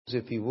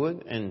If you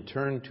would, and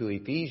turn to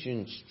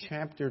Ephesians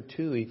chapter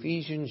 2.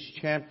 Ephesians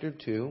chapter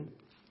 2.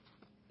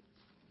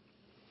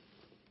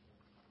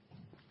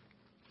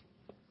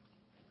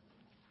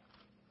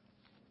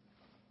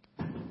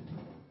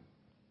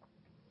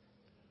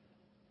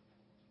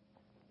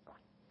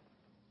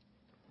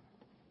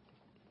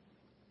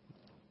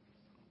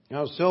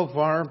 Now, so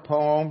far,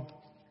 Paul,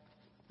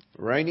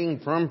 writing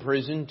from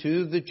prison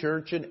to the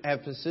church at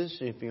Ephesus,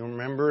 if you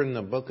remember in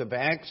the book of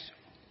Acts,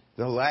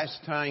 the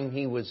last time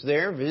he was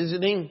there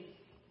visiting,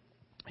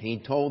 he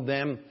told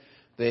them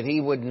that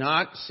he would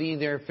not see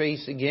their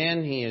face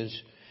again. He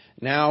is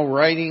now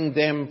writing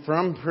them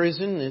from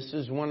prison. This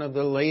is one of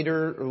the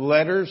later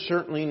letters,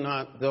 certainly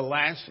not the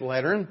last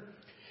letter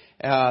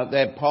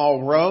that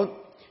Paul wrote.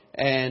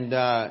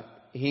 And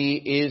he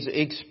is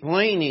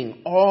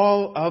explaining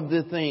all of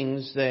the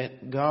things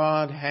that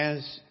God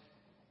has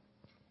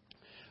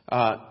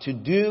to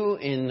do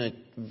in the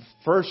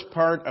first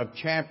part of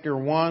chapter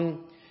 1.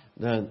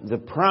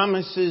 The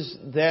promises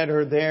that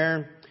are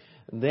there,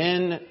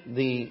 then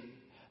the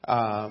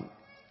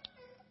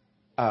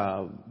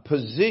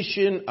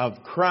position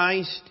of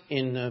Christ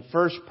in the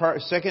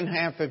second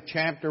half of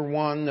chapter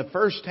 1. The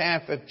first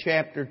half of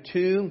chapter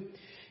 2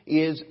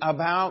 is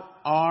about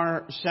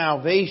our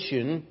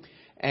salvation,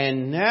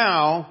 and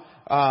now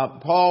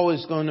Paul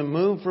is going to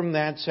move from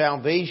that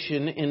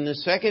salvation in the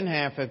second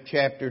half of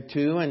chapter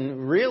 2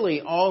 and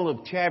really all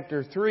of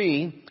chapter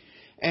 3.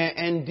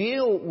 And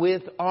deal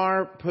with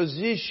our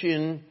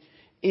position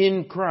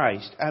in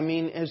Christ. I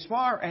mean, as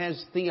far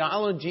as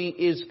theology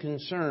is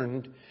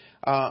concerned,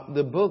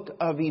 the book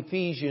of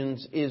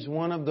Ephesians is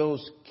one of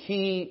those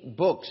key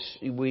books.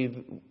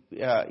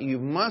 You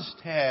must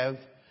have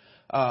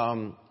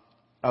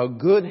a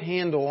good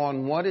handle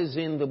on what is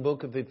in the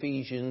book of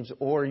Ephesians,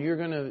 or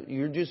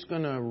you're just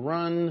gonna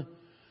run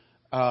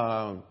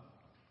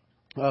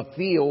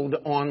afield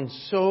on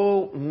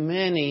so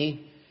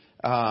many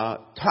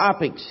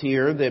topics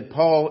here that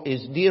Paul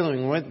is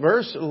dealing with.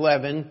 Verse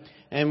 11,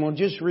 and we'll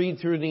just read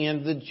through the end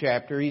of the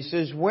chapter. He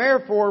says,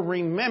 "Wherefore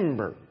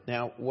remember."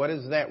 Now, what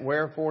is that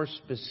wherefore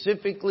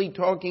specifically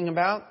talking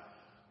about?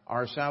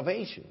 Our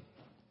salvation.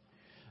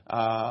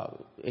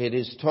 It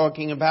is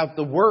talking about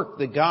the work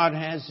that God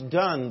has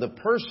done, the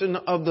person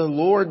of the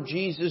Lord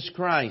Jesus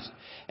Christ.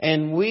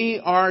 And we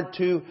are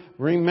to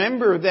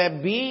remember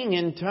that being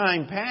in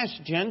time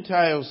past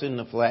Gentiles in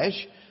the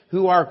flesh,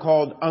 who are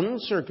called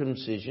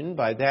uncircumcision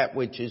by that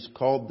which is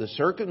called the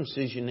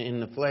circumcision in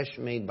the flesh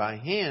made by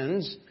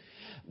hands,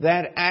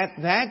 that at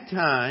that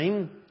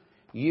time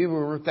you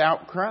were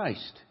without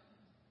Christ,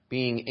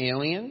 being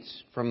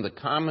aliens from the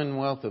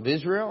commonwealth of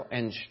Israel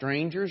and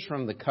strangers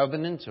from the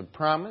covenants of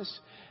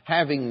promise,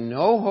 having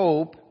no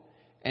hope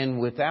and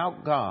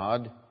without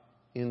God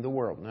in the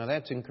world. Now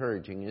that's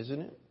encouraging,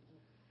 isn't it?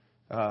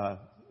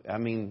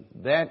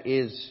 That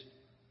is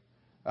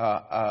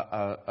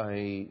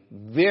a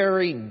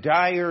very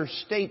dire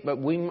state, but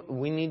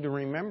we need to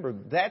remember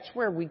that's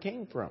where we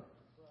came from.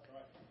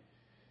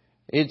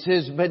 It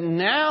says, "But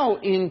now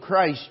in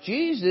Christ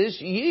Jesus,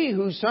 ye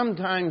who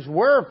sometimes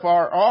were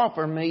far off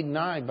are made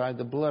nigh by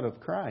the blood of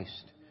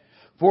Christ.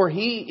 For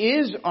He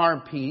is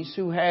our peace,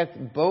 who hath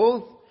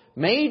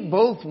made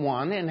both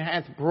one, and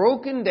hath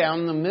broken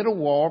down the middle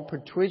wall,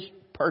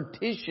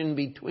 partition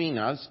between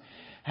us,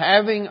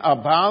 having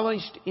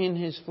abolished in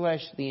His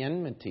flesh the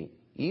enmity,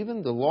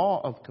 even the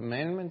law of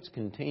commandments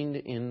contained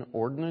in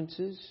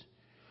ordinances,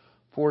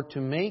 for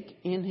to make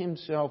in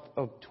Himself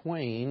of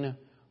twain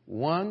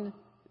one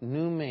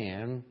new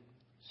man,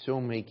 so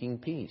making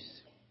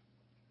peace,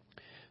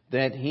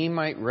 that He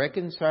might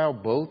reconcile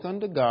both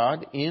unto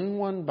God in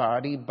one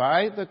body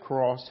by the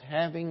cross,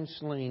 having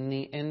slain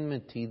the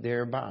enmity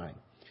thereby,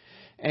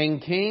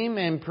 and came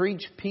and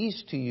preached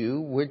peace to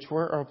you which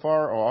were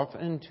afar off,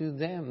 and to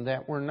them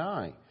that were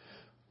nigh.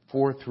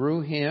 For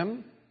through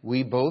Him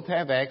we both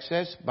have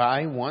access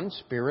by one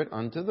Spirit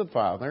unto the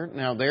Father.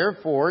 Now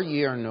therefore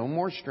ye are no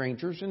more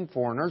strangers and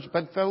foreigners,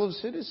 but fellow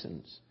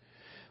citizens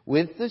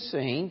with the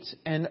saints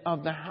and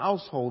of the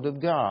household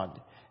of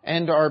God,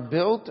 and are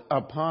built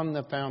upon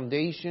the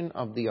foundation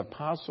of the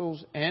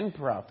apostles and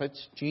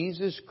prophets,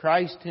 Jesus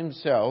Christ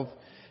Himself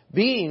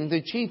being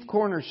the chief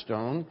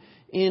cornerstone,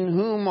 in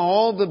whom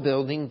all the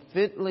building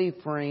fitly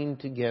framed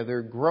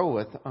together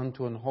groweth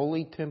unto an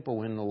holy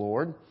temple in the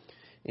Lord,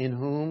 in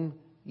whom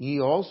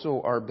ye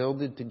also are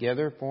builded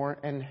together for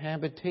an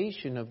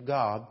habitation of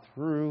God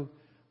through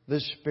the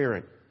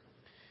Spirit.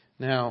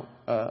 Now,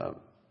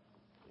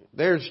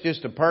 there's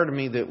just a part of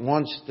me that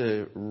wants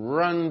to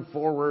run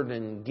forward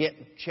and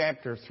get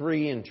chapter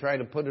 3 and try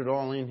to put it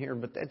all in here,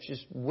 but that's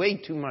just way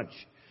too much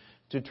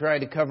to try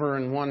to cover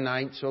in one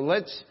night. So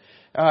let's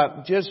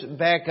just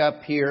back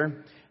up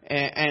here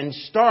and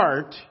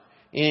start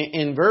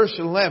in verse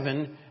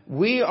 11.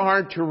 We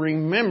are to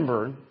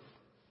remember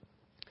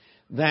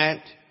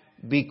that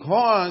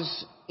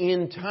because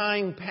in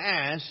time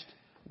past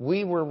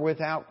we were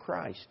without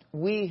Christ,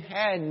 we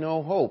had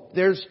no hope.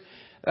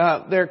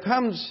 There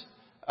comes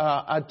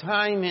a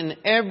time in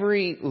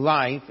every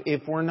life,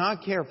 if we're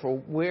not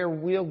careful, where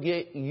we'll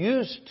get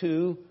used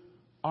to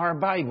our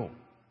Bible.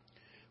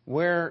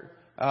 Where,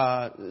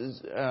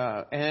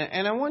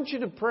 and I want you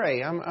to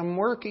pray. I'm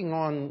working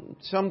on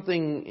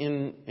something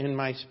in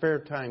my spare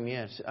time,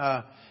 yes.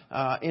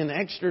 In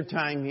extra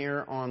time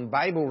here on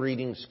Bible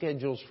reading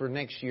schedules for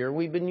next year.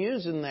 We've been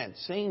using that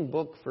same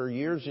book for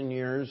years and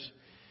years.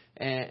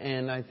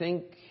 And I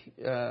think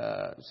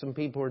some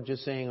people are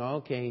just saying,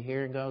 okay,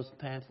 here goes the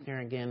pastor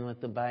again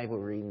with the Bible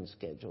reading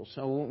schedule.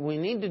 So we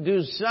need to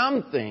do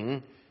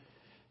something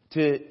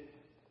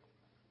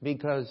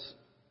because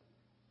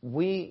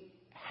we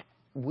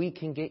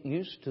can get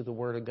used to the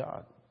Word of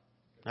God.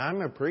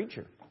 I'm a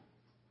preacher.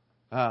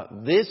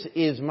 This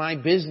is my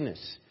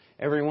business.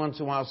 Every once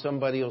in a while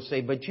somebody will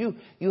say, but you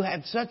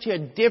have such a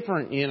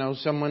different,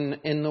 someone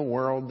in the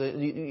world,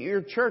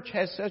 your church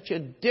has such a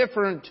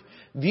different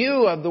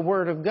view of the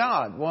Word of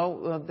God.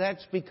 Well,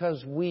 that's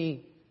because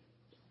we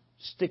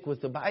stick with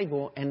the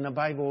Bible and the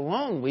Bible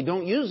alone. We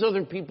don't use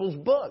other people's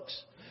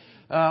books.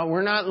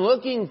 We're not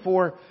looking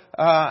for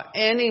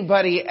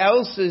anybody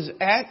else's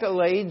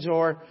accolades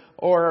or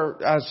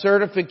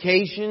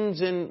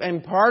certifications.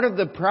 And part of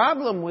the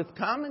problem with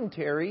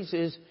commentaries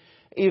is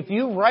if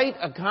you write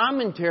a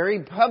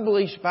commentary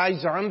published by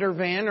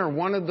Zondervan or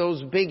one of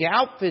those big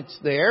outfits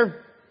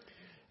there,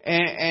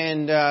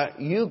 and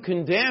you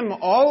condemn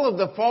all of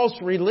the false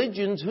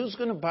religions, who's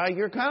going to buy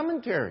your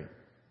commentary?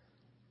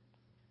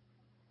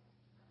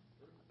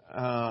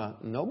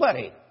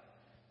 Nobody.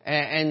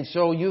 And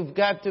so you've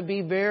got to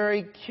be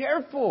very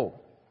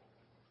careful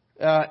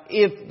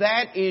if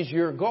that is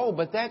your goal.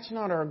 But that's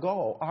not our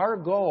goal. Our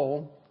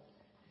goal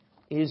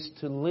is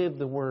to live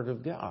the Word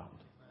of God.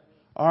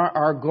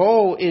 Our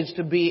goal is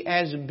to be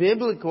as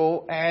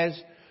biblical as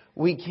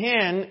we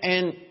can.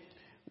 And,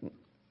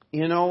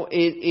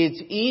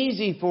 it's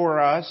easy for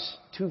us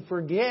to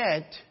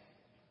forget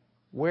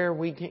where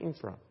we came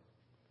from.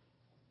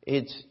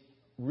 It's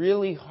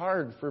really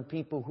hard for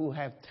people who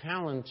have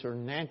talents or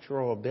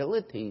natural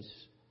abilities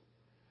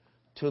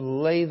to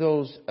lay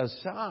those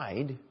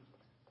aside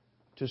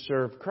to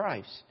serve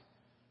Christ.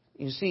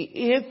 You see,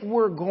 if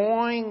we're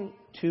going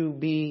to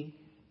be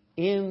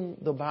in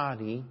the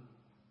body,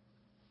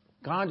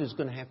 God is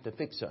going to have to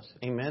fix us.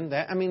 Amen?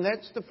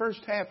 That's the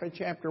first half of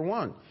chapter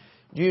 1.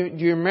 Do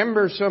you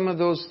remember some of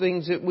those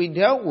things that we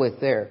dealt with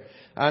there?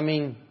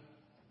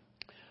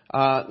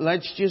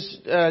 Let's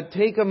just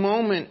take a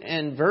moment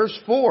and verse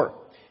 4.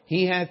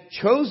 He hath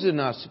chosen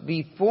us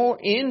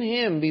in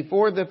Him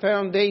before the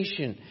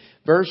foundation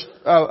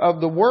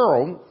of the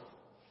world,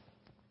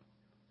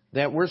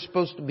 that we're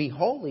supposed to be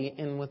holy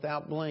and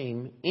without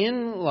blame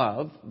in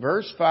love.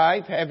 Verse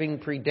 5, having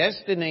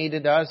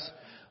predestinated us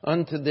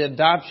unto the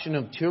adoption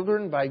of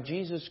children by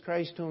Jesus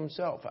Christ to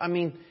Himself.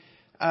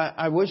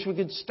 I wish we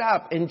could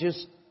stop and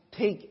just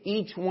take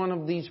each one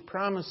of these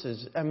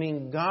promises.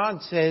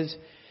 God says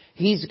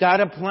He's got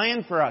a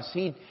plan for us.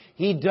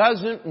 He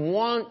doesn't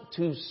want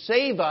to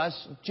save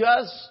us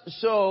just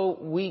so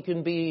we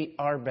can be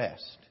our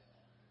best.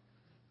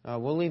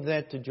 We'll leave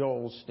that to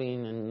Joel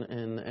Osteen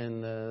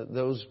and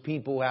those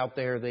people out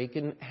there. They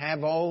can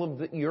have all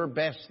of your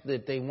best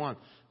that they want.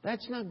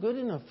 That's not good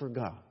enough for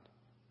God.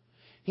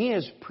 He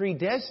has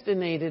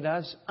predestinated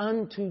us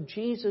unto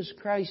Jesus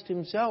Christ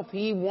Himself.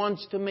 He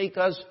wants to make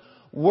us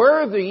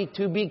worthy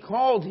to be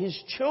called His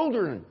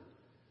children.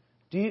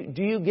 Do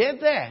you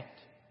get that?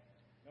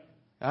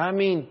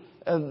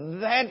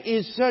 That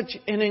is such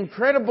an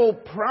incredible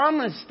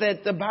promise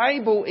that the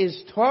Bible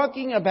is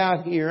talking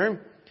about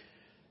here.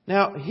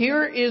 Now,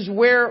 here is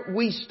where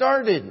we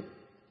started.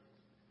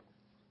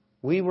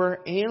 We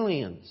were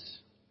aliens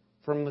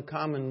from the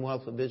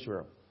Commonwealth of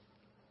Israel.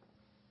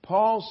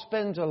 Paul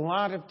spends a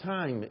lot of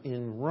time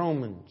in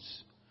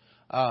Romans.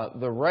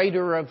 The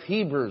writer of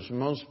Hebrews,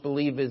 most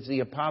believe, is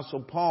the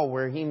Apostle Paul,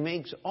 where he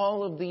makes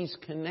all of these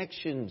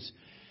connections.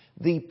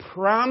 The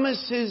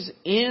promises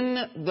in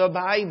the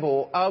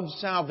Bible of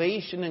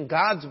salvation and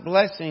God's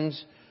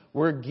blessings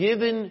were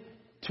given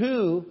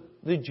to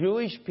the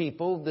Jewish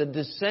people, the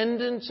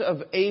descendants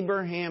of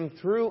Abraham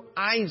through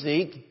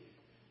Isaac.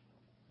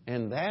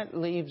 And that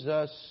leaves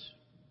us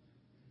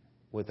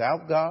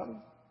without God,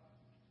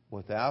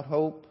 without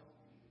hope,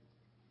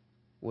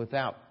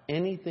 without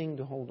anything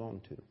to hold on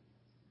to,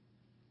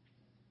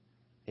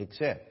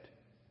 except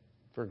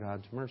for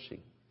God's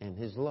mercy and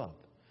His love.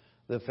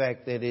 The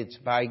fact that it's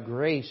by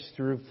grace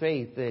through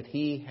faith that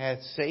He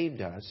hath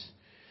saved us.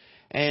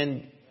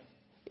 And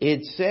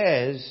it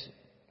says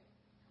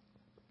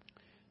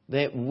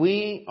that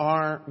we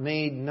are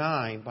made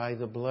nigh by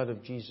the blood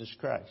of Jesus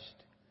Christ.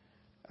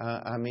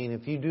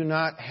 If you do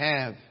not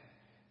have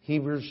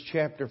Hebrews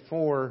chapter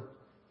 4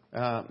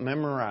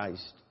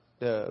 memorized,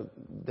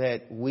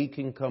 that we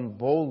can come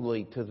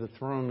boldly to the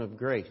throne of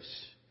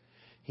grace.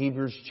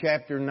 Hebrews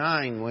chapter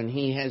 9, when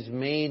He has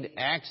made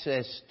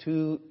access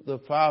to the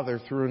Father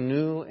through a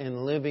new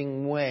and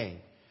living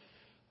way.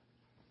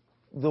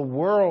 The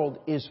world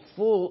is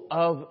full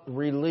of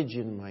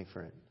religion, my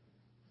friend.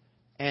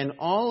 And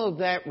all of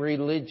that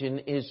religion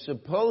is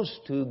supposed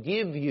to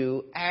give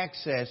you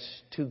access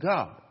to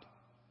God.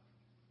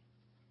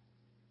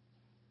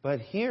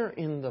 But here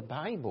in the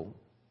Bible,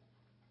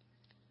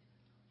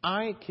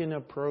 I can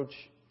approach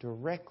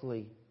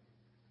directly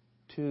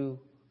to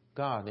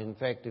God. In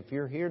fact, if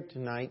you're here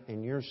tonight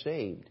and you're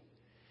saved,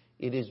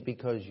 it is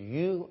because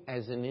you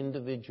as an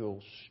individual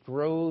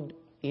strode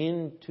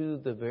into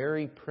the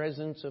very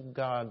presence of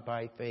God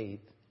by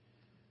faith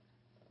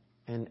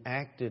and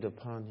acted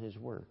upon His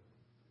Word.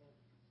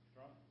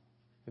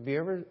 Have you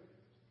ever,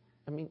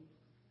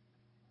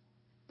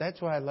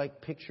 that's why I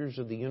like pictures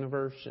of the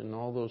universe and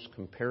all those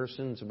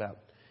comparisons about,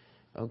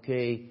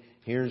 okay,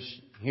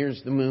 here's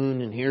the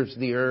moon and here's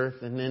the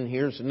earth and then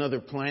here's another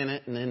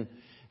planet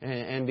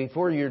and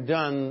before you're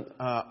done,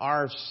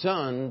 our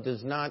sun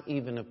does not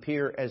even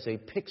appear as a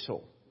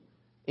pixel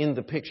in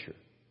the picture.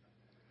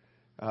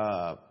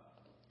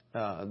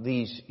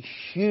 These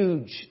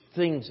huge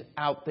things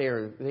out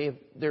there,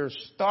 there's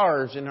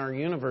stars in our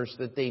universe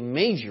that they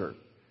measure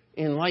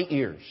in light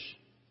years.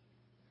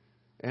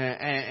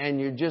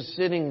 And you're just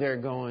sitting there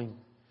going,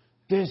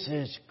 this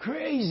is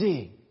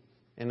crazy.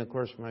 And of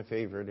course my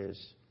favorite is,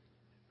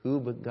 who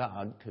but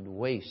God could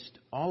waste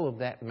all of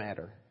that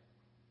matter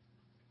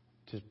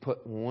to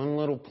put one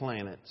little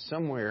planet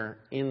somewhere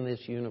in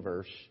this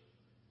universe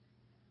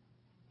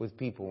with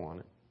people on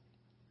it?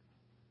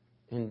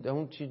 And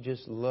don't you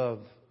just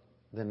love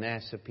the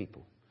NASA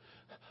people?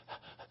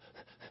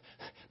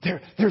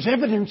 There's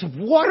evidence of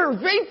water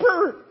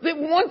vapor that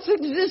once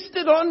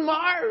existed on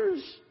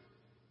Mars.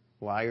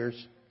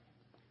 Liars.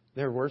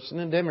 They're worse than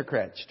the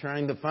Democrats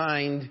trying to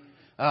find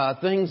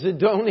things that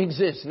don't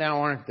exist now,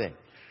 aren't they?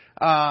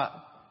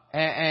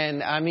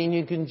 And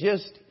you can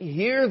just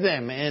hear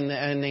them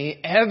and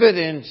the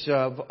evidence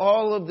of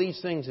all of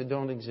these things that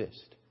don't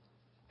exist.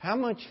 How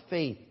much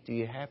faith do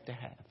you have to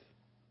have?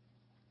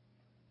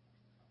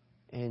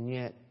 And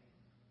yet,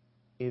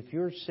 if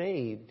you're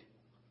saved,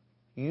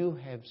 you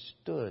have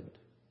stood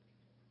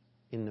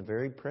in the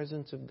very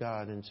presence of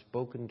God and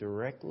spoken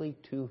directly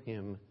to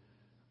Him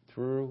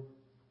through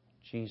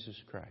Jesus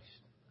Christ.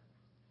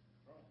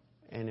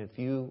 And if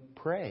you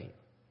pray,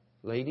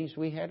 ladies,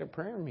 we had a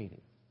prayer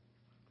meeting.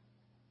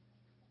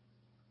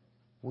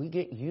 We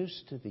get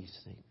used to these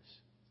things.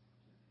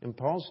 And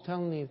Paul's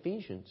telling the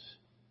Ephesians,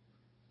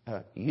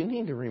 you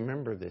need to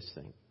remember this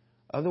thing.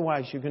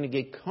 Otherwise, you're going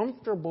to get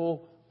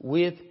comfortable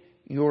with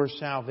your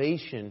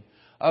salvation.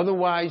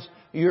 Otherwise,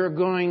 you're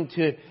going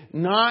to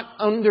not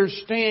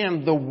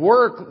understand the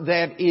work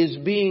that is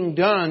being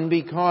done,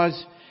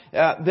 because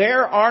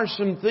there are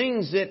some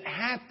things that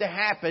have to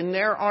happen.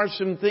 There are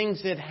some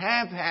things that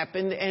have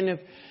happened. And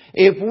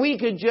if we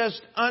could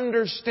just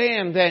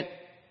understand that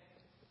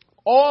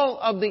all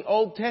of the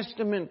Old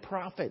Testament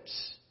prophets,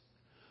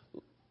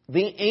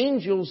 the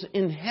angels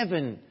in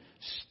heaven,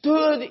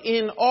 stood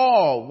in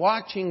awe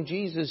watching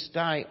Jesus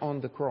die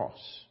on the cross.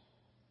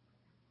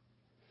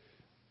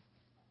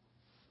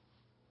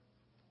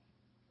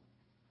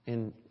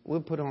 And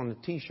we'll put on a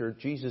t-shirt,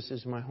 Jesus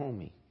is my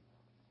homie.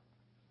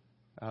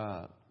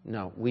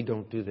 No, we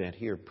don't do that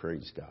here,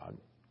 praise God.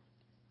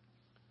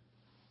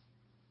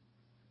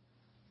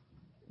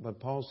 But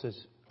Paul says,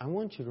 I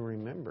want you to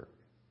remember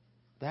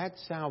that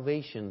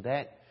salvation,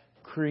 that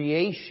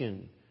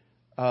creation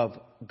of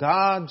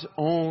God's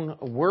own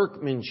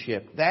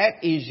workmanship,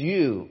 that is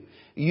you.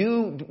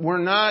 You were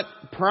not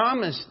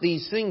promised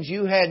these things.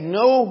 You had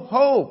no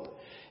hope.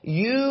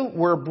 You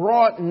were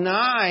brought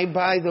nigh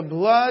by the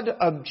blood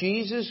of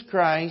Jesus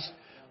Christ,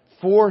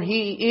 for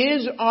He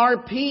is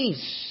our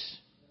peace.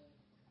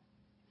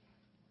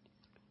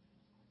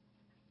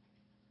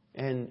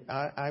 And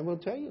I will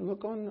tell you,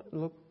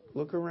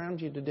 look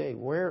around you today.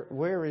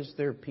 Where is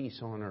there peace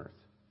on earth?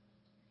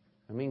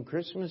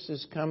 Christmas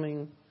is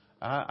coming.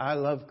 I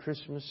love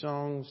Christmas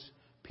songs.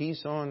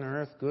 Peace on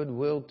earth,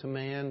 goodwill to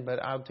man.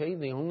 But I'll tell you,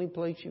 the only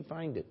place you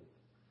find it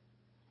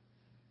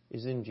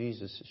is in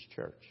Jesus'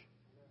 church.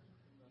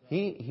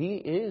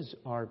 He is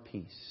our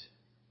peace.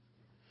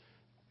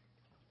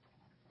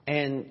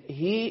 And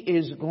He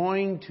is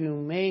going to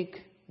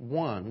make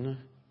one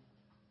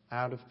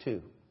out of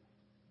two.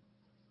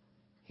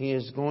 He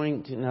is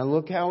going to, now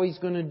look how He's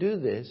going to do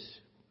this.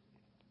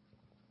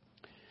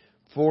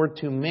 For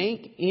to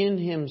make in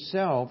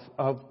Himself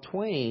of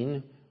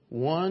twain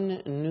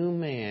one new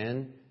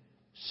man,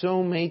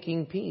 so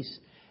making peace,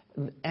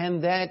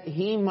 and that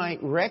He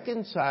might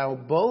reconcile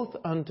both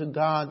unto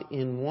God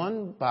in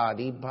one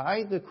body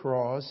by the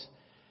cross,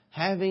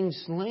 having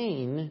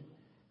slain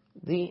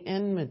the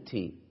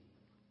enmity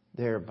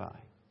thereby.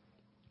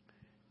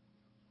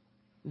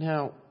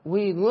 Now,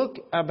 we look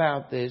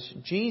about this.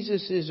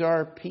 Jesus is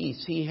our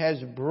peace. He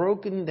has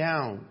broken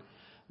down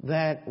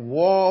that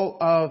wall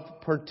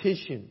of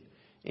partition.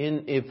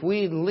 If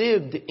we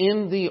lived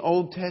in the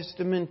Old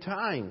Testament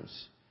times,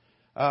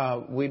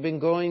 we've been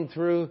going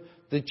through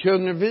the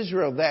children of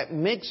Israel, that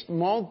mixed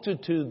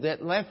multitude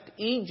that left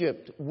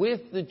Egypt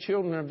with the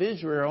children of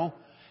Israel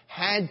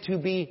had to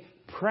be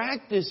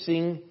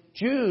practicing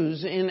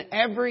Jews in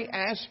every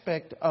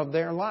aspect of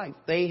their life.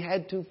 They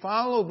had to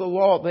follow the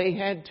law. They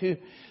had to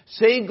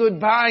say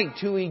goodbye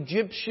to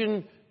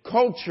Egyptian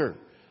culture.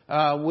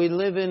 We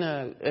live in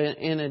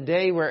a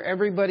day where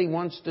everybody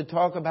wants to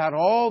talk about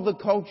all the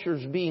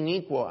cultures being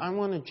equal. I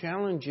want to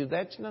challenge you,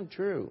 that's not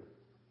true.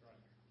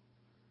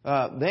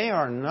 They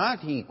are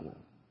not equal.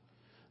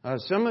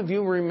 Some of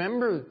you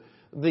remember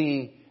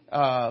the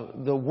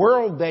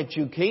world that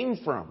you came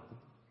from.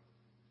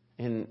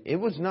 And it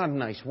was not a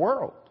nice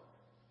world.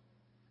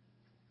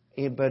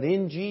 But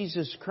in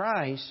Jesus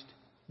Christ,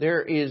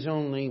 there is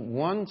only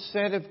one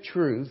set of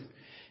truth.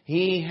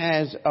 He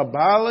has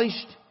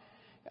abolished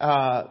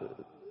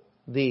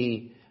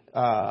the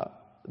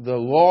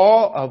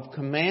law of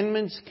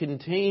commandments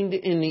contained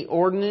in the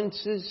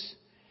ordinances.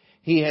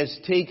 He has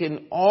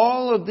taken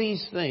all of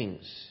these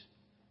things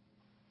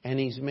and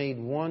He's made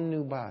one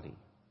new body.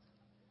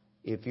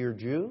 If you're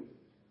Jew,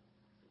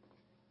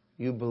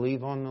 you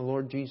believe on the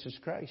Lord Jesus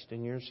Christ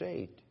and you're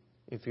saved.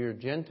 If you're a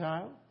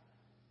Gentile,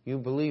 you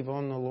believe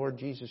on the Lord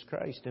Jesus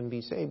Christ and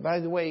be saved.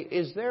 By the way,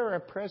 is there a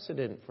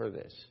precedent for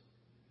this?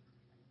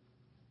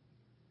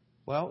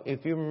 Well,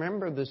 if you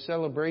remember the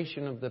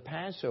celebration of the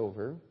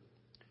Passover,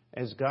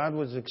 as God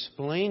was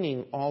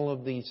explaining all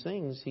of these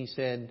things, He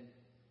said,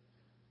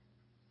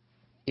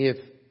 if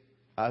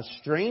a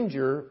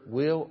stranger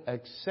will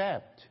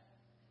accept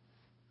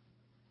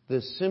the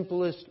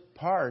simplest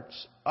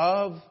parts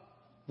of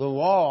the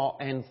law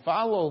and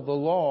follow the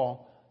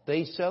law,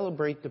 they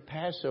celebrate the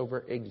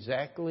Passover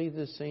exactly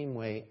the same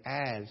way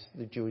as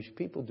the Jewish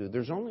people do.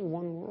 There's only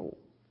one rule.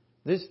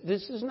 This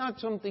is not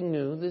something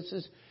new. This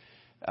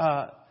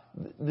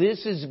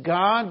is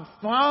God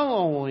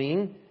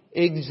following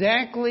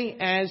exactly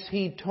as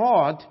He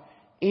taught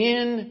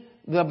in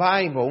the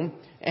Bible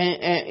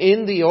and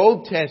in the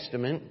Old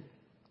Testament,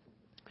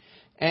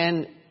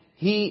 and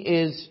He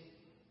is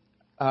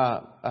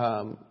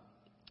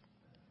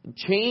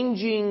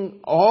changing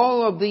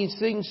all of these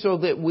things so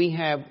that we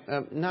have,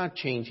 not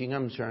changing,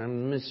 I'm sorry,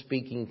 I'm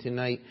misspeaking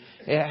tonight.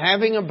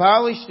 Having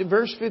abolished,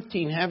 verse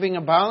 15, having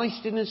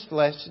abolished in His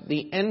flesh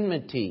the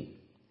enmity.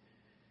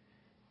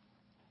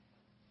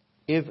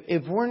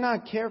 If we're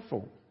not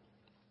careful,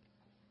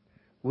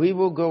 we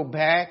will go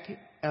back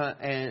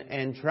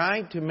and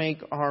try to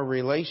make our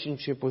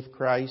relationship with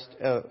Christ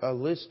a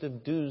list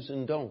of do's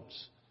and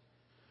don'ts.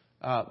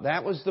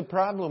 That was the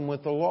problem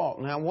with the law.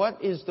 Now,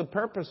 what is the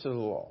purpose of the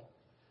law?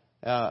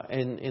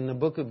 In the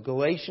book of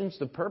Galatians,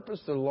 the purpose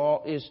of the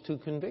law is to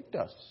convict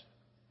us.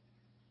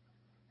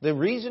 The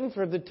reason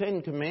for the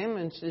Ten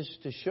Commandments is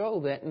to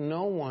show that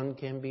no one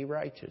can be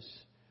righteous,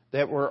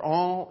 that we're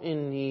all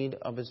in need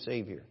of a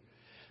Savior.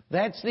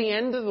 That's the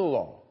end of the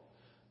law.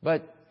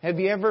 But have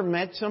you ever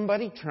met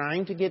somebody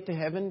trying to get to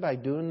heaven by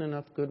doing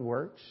enough good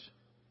works?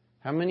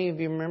 How many of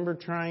you remember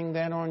trying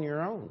that on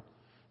your own?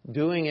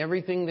 Doing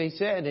everything they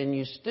said, and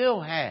you still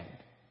had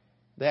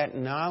that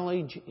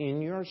knowledge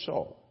in your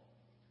soul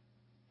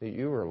that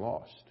you were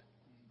lost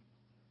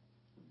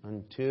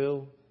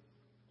until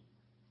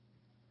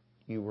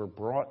you were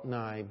brought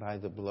nigh by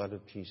the blood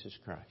of Jesus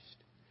Christ.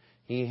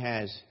 He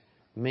has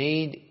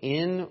made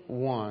in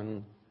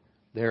one.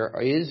 There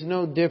is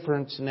no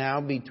difference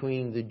now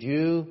between the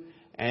Jew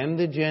and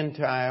the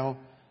Gentile.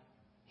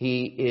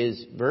 He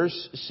is,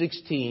 verse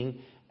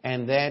 16,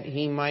 and that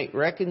He might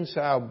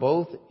reconcile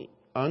both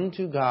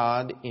unto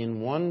God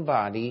in one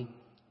body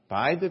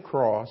by the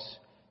cross,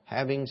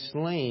 having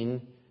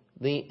slain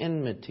the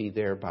enmity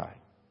thereby.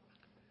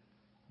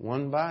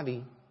 One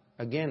body.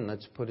 Again,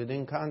 let's put it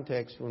in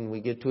context. When we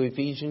get to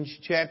Ephesians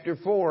chapter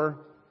 4,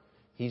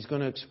 he's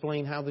going to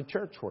explain how the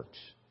church works.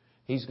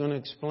 He's going to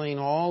explain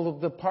all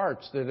of the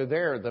parts that are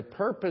there, the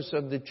purpose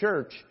of the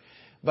church.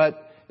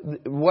 But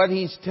what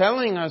he's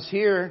telling us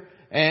here,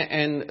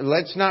 and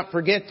let's not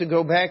forget to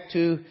go back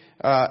to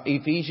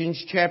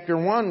Ephesians chapter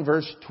 1,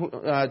 verse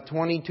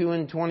 22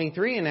 and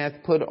 23, and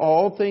hath put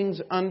all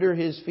things under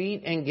His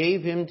feet and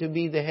gave Him to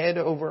be the head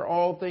over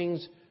all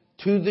things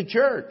to the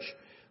church,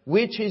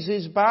 which is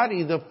His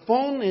body, the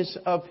fullness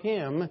of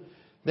Him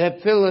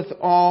that filleth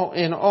all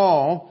in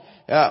all.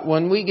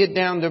 When we get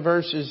down to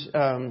verse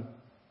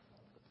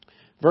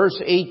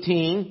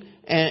 18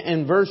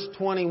 and verse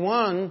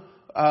 21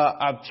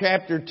 of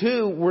chapter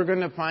 2, we're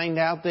going to find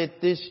out that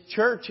this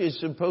church is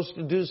supposed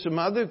to do some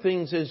other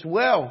things as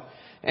well.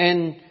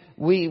 And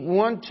we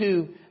want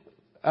to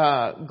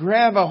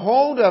grab a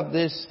hold of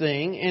this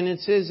thing. And it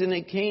says, and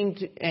it came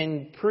to,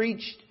 and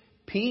preached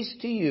peace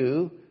to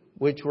you,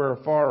 which were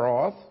afar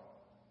off,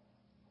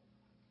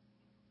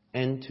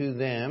 and to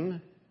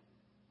them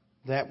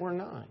that were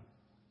nigh.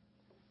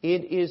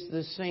 It is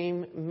the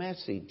same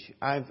message.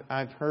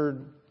 I've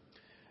heard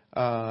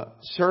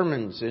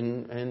sermons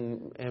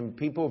and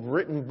people have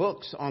written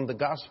books on the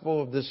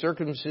gospel of the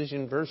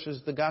circumcision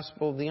versus the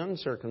gospel of the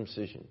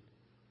uncircumcision.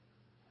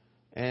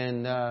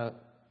 And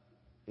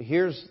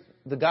here's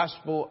the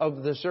gospel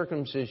of the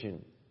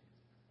circumcision.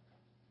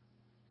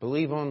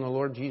 Believe on the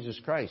Lord Jesus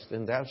Christ,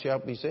 and thou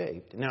shalt be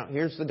saved. Now,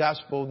 here's the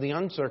gospel of the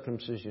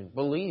uncircumcision.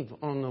 Believe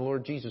on the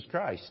Lord Jesus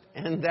Christ,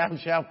 and thou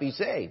shalt be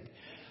saved.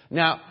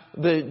 Now,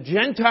 the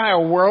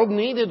Gentile world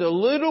needed a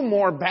little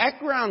more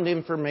background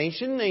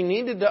information. They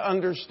needed to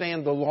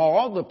understand the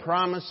law, the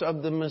promise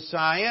of the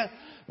Messiah,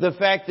 the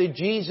fact that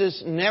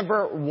Jesus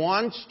never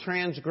once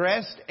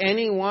transgressed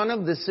any one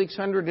of the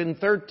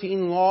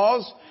 613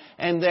 laws,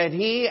 and that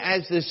He,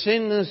 as the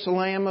sinless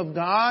Lamb of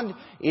God,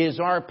 is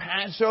our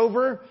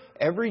Passover.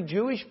 Every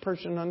Jewish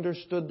person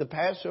understood the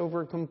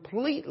Passover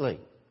completely.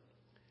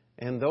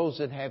 And those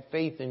that have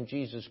faith in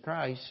Jesus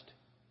Christ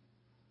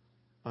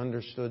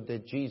understood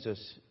that Jesus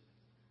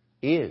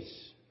is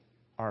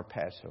our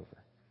Passover.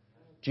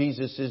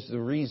 Jesus is the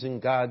reason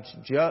God's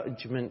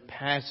judgment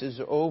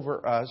passes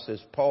over us.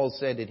 As Paul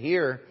said it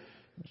here,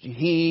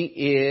 He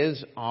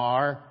is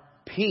our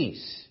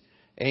peace.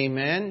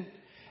 Amen?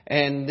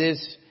 And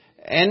this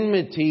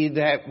enmity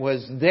that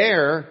was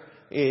there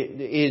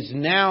is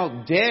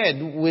now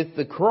dead with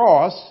the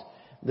cross.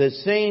 The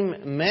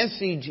same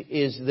message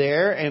is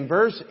there. And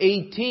verse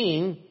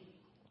 18,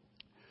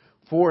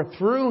 for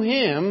through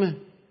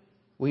Him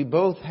we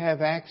both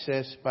have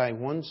access by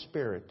one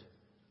Spirit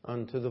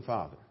unto the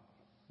Father.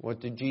 What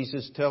did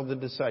Jesus tell the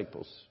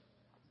disciples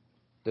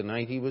the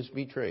night He was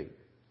betrayed?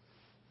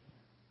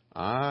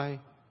 I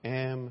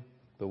am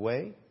the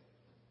way,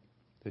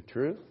 the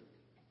truth,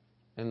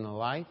 and the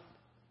life.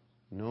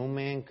 No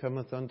man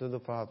cometh unto the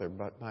Father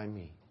but by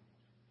me.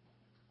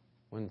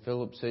 When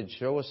Philip said,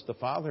 show us the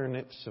Father and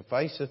it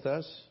sufficeth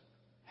us.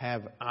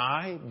 Have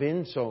I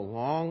been so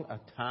long a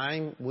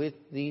time with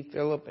thee,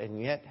 Philip,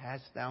 and yet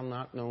hast thou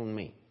not known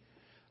me?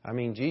 I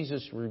mean,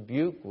 Jesus'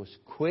 rebuke was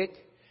quick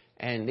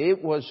and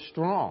it was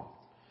strong.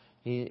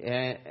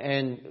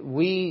 And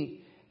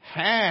we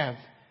have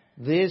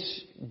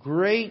this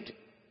great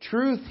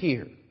truth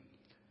here.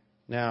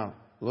 Now,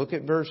 look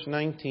at verse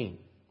 19.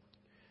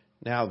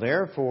 Now,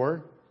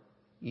 therefore,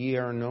 ye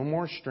are no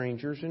more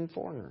strangers and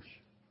foreigners.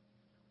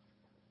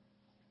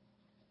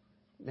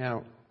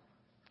 Now,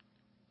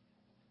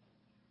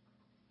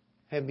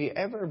 have you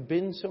ever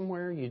been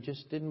somewhere you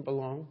just didn't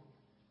belong?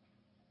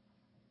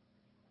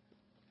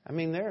 I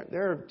mean, there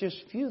are just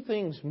few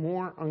things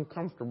more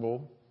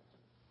uncomfortable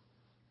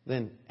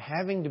than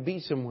having to be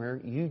somewhere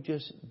you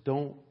just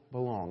don't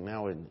belong,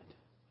 now isn't it?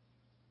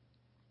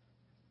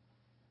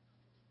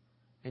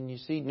 And you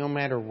see, no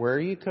matter where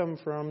you come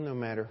from, no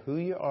matter who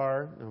you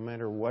are, no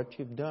matter what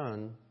you've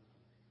done,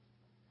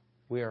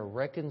 we are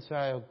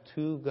reconciled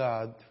to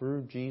God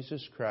through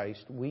Jesus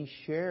Christ. We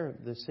share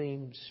the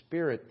same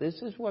Spirit.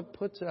 This is what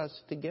puts us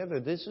together.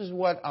 This is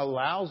what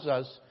allows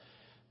us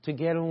to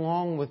get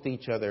along with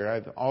each other.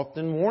 I've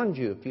often warned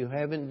you, if you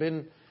haven't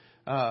been,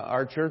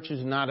 our church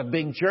is not a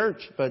big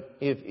church, but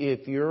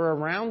if you're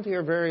around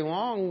here very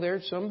long,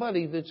 there's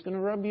somebody that's going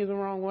to rub you the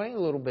wrong way a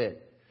little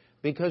bit,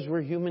 because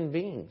we're human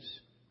beings.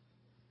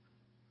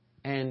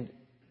 And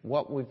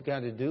what we've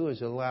got to do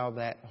is allow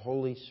that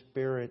Holy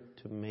Spirit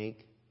to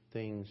make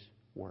things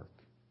work.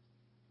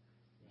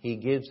 He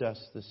gives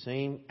us the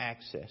same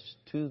access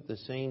to the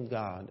same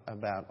God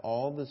about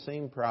all the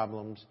same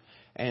problems.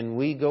 And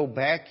we go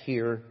back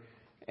here,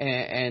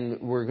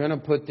 and we're going to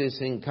put this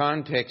in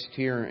context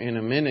here in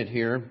a minute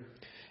here.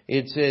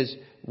 It says,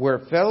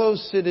 we're fellow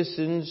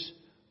citizens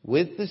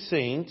with the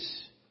saints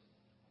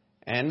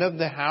and of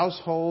the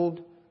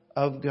household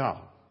of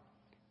God.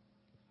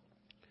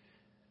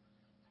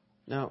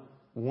 Now,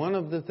 one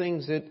of the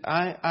things that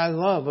I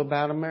love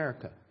about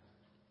America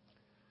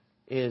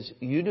is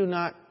you do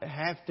not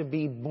have to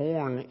be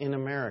born in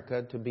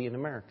America to be an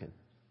American.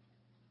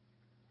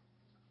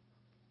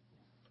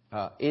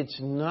 It's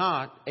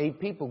not a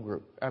people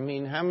group. I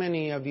mean, how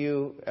many of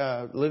you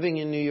living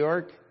in New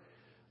York,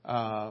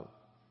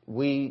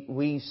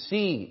 we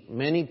see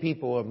many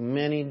people of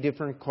many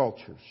different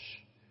cultures.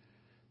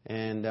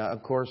 And,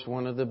 of course,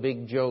 one of the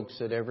big jokes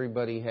that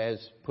everybody has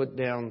put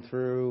down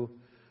through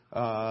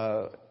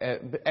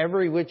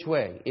every which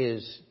way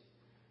is,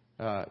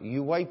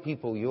 you white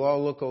people, you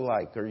all look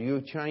alike. Or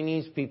you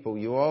Chinese people,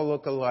 you all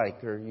look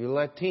alike. Or you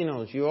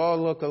Latinos, you all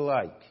look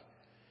alike.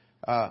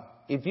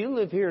 If you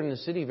live here in the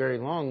city very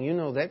long, you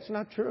know that's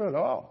not true at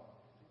all.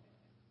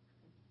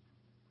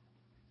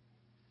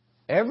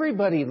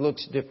 Everybody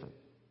looks different.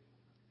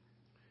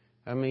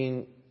 I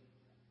mean,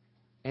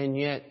 and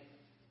yet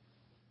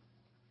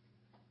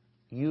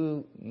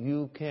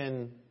you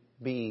can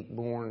be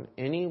born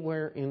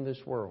anywhere in this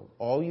world.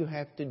 All you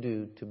have to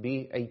do to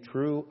be a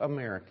true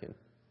American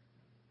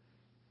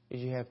is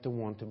you have to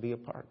want to be a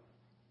part.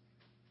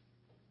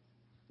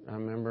 I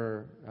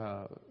remember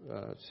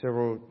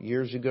several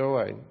years ago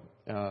I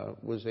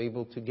was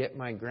able to get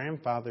my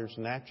grandfather's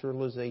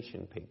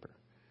naturalization paper.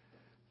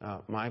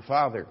 My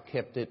father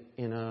kept it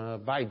in a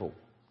Bible.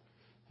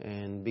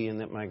 And being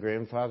that my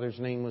grandfather's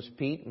name was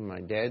Pete, and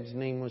my dad's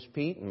name was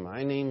Pete, and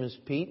my name is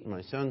Pete, and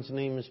my son's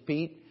name is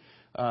Pete,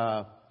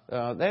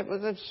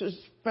 that's a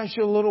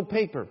special little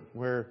paper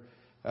where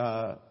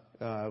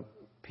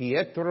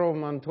Pietro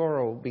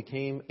Montoro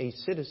became a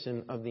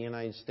citizen of the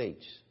United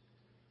States.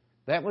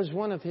 That was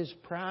one of his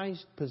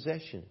prized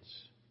possessions.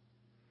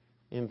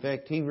 In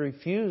fact, he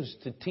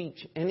refused to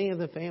teach any of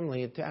the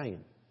family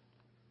Italian.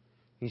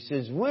 He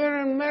says,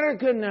 we're in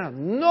America now.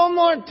 No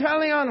more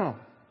Italiano.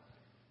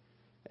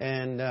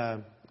 And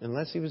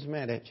unless he was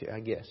mad at you, I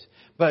guess.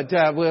 But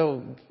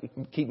we'll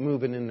keep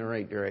moving in the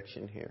right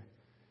direction here.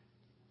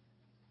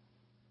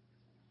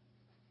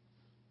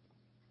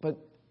 But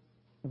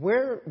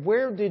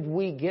where did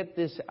we get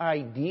this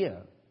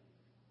idea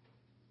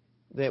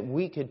that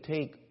we could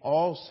take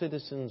all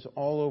citizens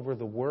all over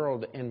the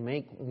world and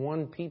make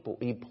one people?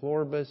 E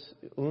pluribus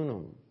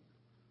unum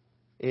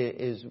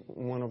is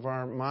one of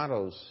our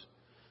mottos,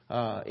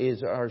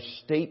 is our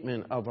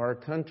statement of our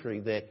country,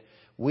 that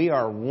we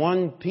are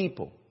one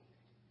people,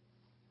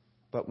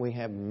 but we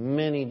have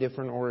many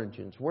different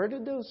origins. Where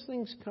did those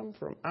things come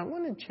from? I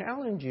want to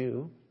challenge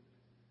you.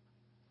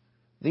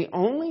 The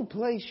only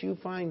place you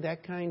find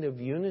that kind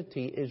of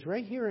unity is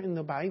right here in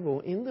the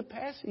Bible, in the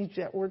passage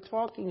that we're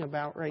talking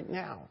about right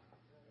now.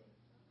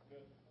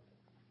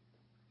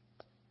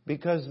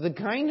 Because the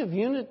kind of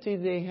unity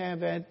they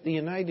have at the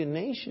United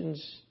Nations,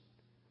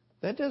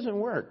 that doesn't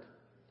work.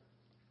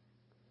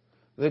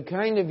 The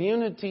kind of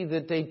unity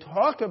that they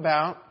talk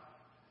about,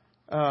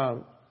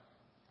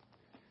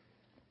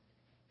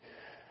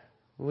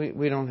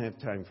 we don't have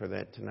time for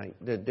that tonight.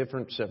 A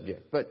different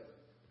subject. But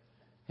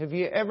have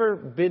you ever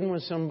been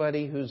with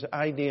somebody whose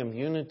idea of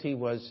unity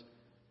was,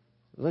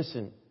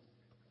 listen,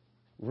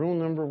 rule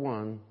number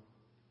 1,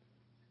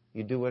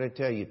 you do what I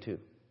tell you to.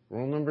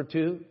 Rule number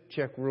 2,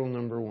 check rule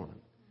number 1.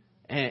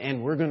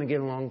 And we're going to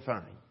get along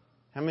fine.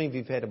 How many of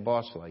you have had a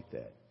boss like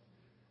that?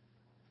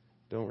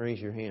 Don't raise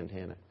your hand,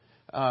 Hannah.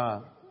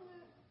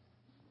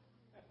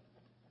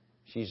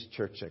 She's a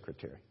church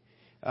secretary.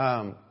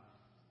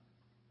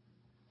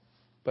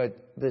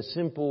 But the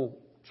simple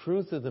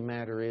truth of the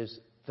matter is,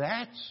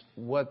 that's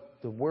what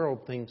the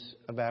world thinks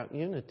about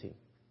unity.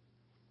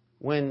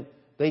 When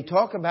they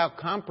talk about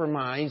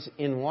compromise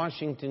in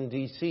Washington,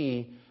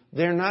 D.C.,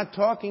 they're not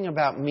talking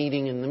about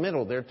meeting in the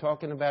middle. They're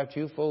talking about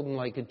you folding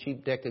like a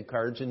cheap deck of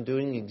cards and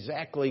doing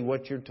exactly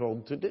what you're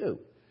told to do.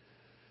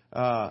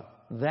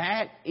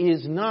 That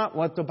is not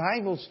what the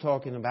Bible's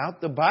talking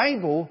about. The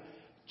Bible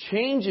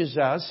changes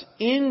us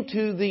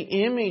into the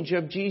image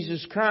of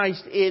Jesus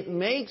Christ. It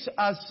makes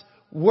us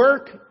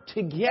work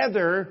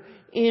together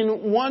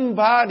in one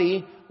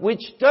body,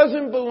 which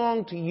doesn't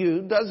belong to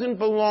you, doesn't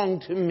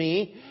belong to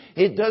me.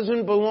 It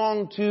doesn't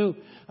belong to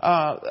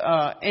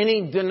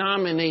any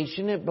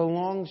denomination. It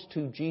belongs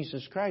to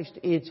Jesus Christ.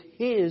 It's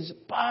His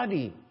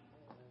body.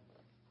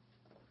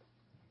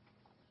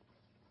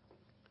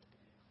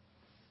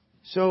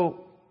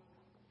 So,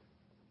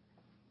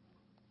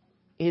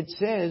 it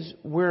says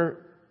we're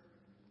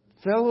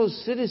fellow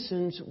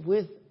citizens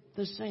with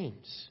the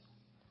saints.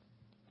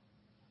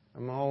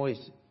 I'm always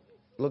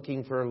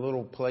looking for a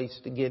little place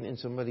to get in.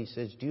 Somebody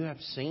says, do you have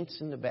saints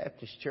in the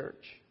Baptist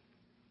church?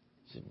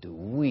 I said, do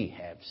we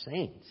have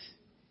saints?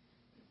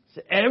 I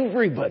said,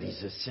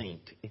 everybody's a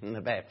saint in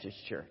the Baptist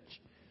church.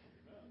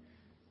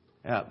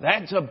 Now,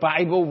 that's a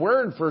Bible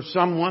word for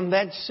someone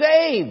that's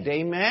saved.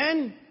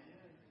 Amen?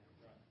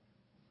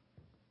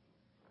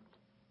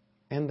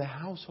 And the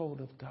household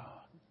of God.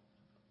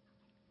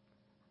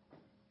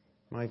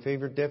 My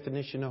favorite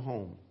definition of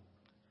home.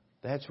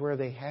 That's where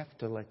they have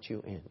to let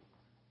you in.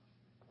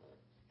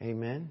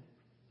 Amen?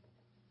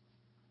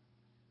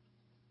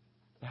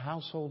 The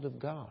household of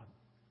God.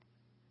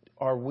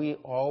 Are we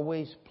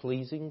always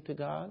pleasing to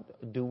God?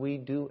 Do we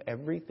do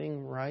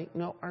everything right?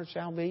 No, our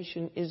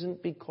salvation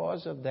isn't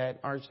because of that.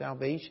 Our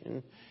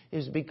salvation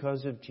is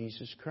because of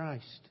Jesus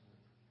Christ.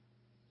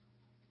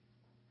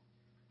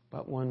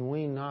 But when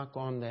we knock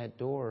on that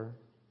door,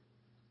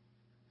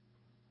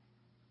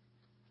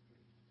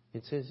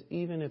 it says,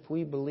 even if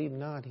we believe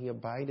not, He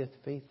abideth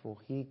faithful.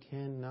 He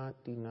cannot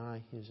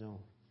deny His own.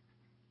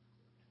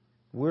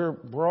 We're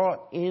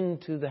brought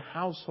into the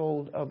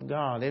household of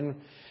God.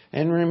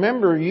 And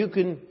remember, you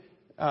can,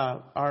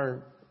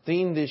 our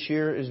theme this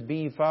year is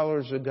be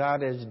followers of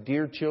God as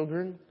dear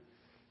children.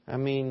 I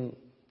mean,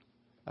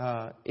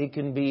 it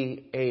can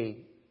be a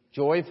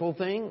joyful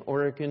thing,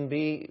 or it can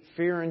be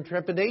fear and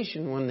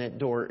trepidation when that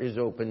door is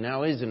open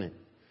now, isn't it?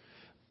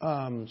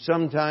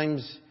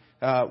 Sometimes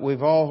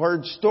we've all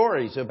heard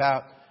stories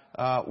about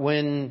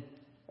when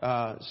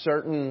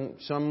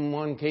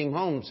someone came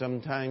home.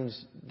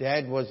 Sometimes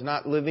Dad was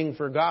not living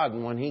for God,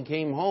 and when he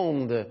came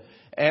home,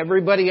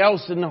 everybody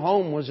else in the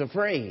home was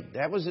afraid.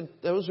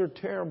 Those are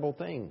terrible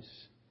things.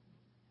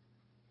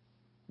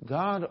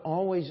 God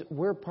always,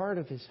 we're part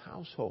of His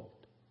household.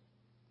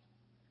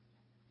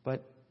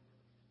 But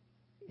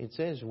it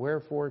says,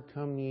 wherefore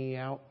come ye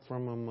out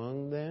from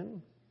among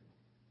them,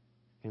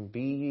 and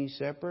be ye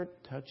separate,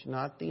 touch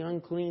not the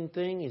unclean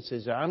thing. It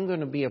says, I'm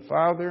going to be a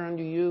father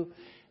unto you,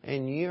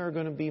 and ye are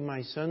going to be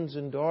my sons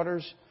and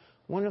daughters.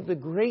 One of the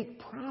great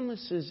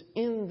promises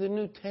in the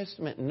New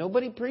Testament.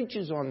 Nobody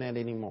preaches on that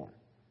anymore.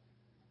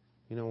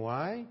 You know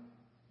why?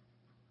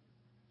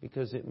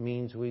 Because it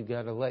means we've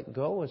got to let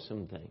go of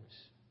some things.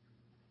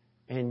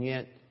 And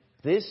yet,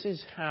 this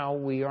is how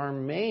we are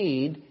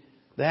made,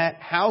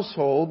 that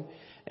household.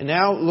 And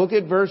now look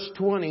at verse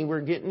 20. We're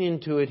getting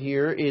into it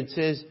here. It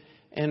says,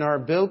 and are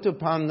built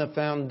upon the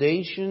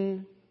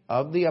foundation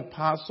of the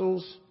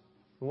apostles.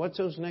 What's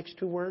those next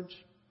two words?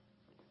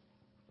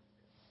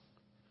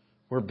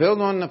 We're built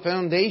on the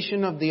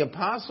foundation of the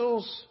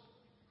apostles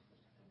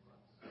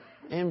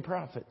and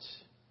prophets.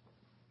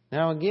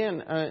 Now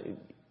again,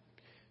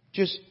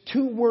 just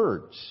two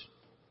words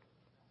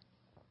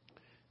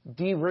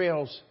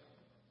derails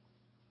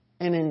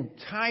an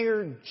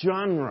entire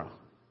genre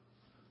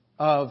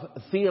of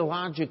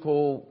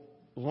theological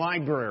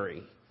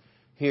library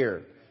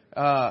here.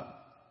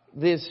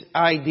 This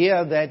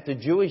idea that the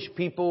Jewish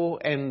people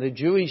and the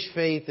Jewish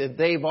faith, that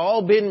they've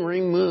all been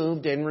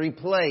removed and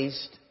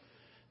replaced,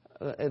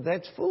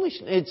 that's foolish.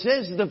 It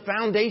says the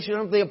foundation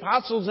of the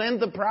apostles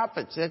and the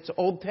prophets. That's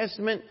Old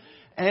Testament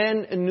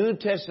and New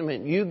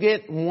Testament. You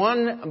get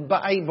one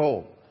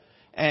Bible,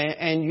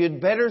 and you'd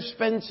better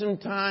spend some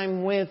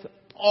time with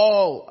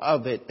all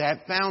of it.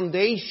 That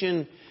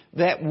foundation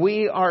that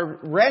we are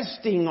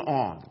resting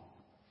on.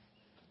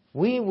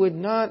 We would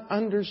not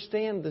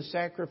understand the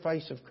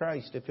sacrifice of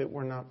Christ if it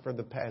were not for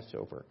the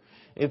Passover.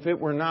 If it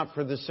were not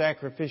for the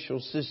sacrificial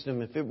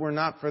system. If it were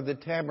not for the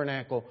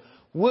tabernacle.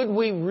 Would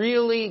we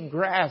really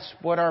grasp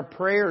what our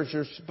prayers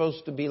are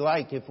supposed to be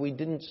like if we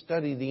didn't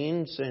study the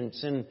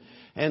incense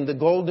and the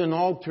golden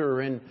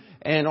altar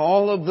and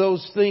all of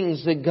those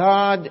things that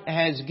God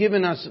has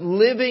given us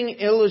living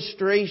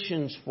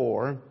illustrations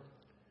for?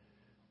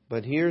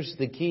 But here's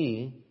the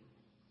key.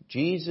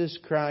 Jesus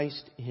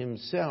Christ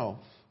Himself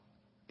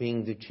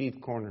being the chief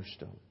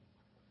cornerstone.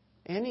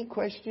 Any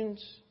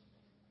questions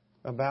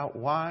about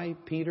why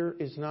Peter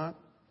is not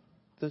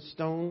the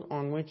stone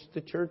on which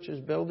the church is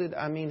builded?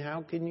 I mean,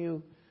 how can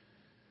you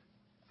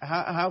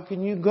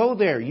go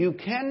there? You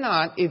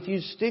cannot if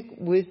you stick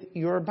with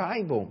your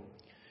Bible.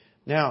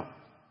 Now,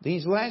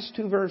 these last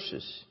two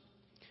verses,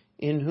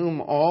 in whom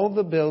all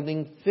the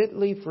building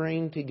fitly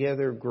framed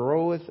together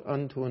groweth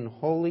unto an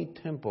holy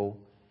temple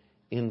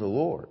in the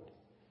Lord,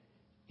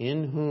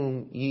 in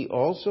whom ye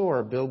also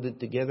are builded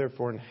together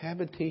for an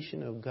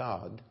habitation of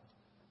God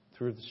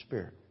through the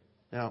Spirit.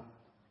 Now,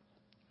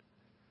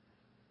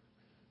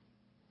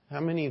 how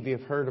many of you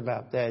have heard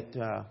about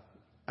that?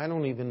 I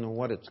don't even know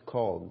what it's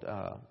called.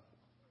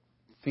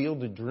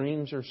 Field of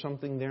Dreams or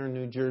something there in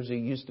New Jersey.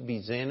 It used to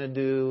be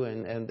Xanadu,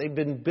 and they've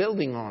been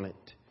building on it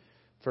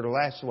for the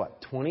last,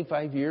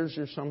 25 years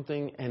or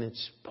something. And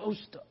it's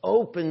supposed to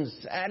open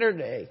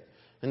Saturday.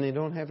 And they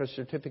don't have a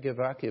certificate of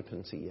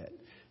occupancy yet.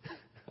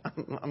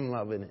 I'm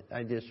loving it.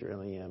 I just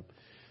really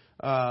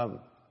am.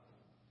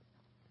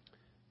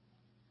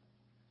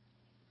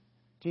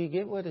 Do you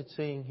get what it's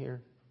saying here?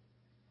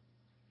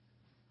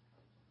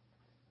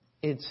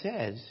 It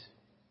says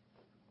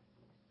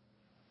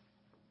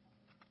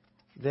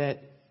that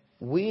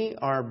we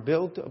are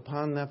built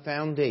upon the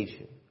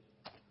foundation.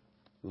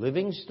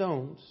 Living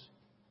stones,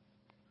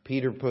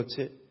 Peter puts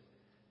it.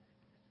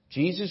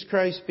 Jesus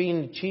Christ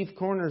being the chief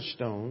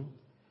cornerstone.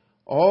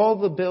 All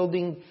the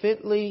building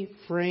fitly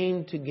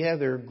framed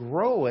together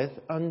groweth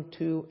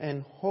unto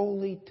an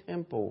holy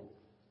temple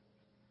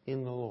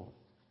in the Lord.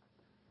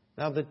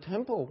 Now the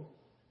temple,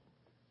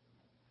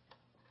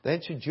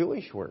 that's a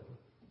Jewish word.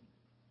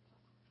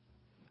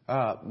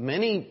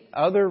 Many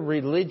other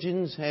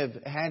religions have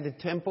had a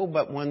temple,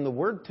 but when the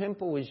word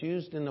temple is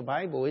used in the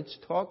Bible, it's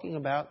talking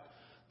about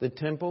the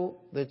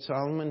temple that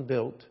Solomon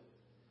built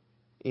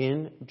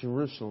in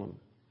Jerusalem.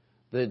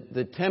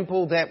 The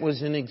temple that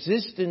was in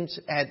existence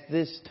at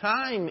this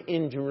time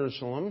in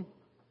Jerusalem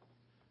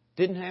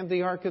didn't have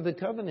the Ark of the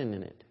Covenant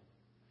in it.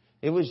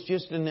 It was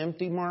just an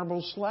empty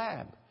marble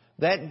slab.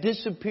 That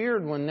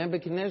disappeared when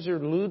Nebuchadnezzar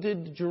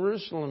looted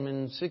Jerusalem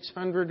in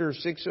 600 or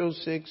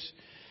 606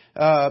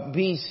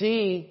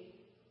 BC.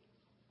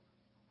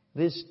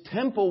 This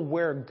temple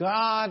where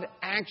God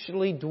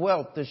actually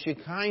dwelt, the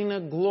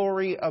Shekinah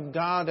glory of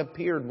God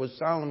appeared, was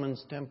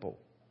Solomon's temple.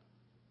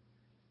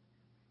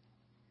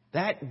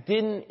 That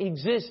didn't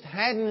exist,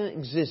 hadn't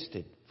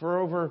existed for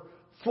over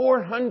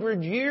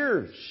 400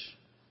 years.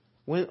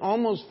 When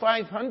almost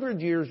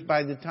 500 years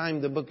by the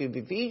time the book of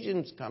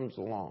Ephesians comes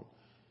along.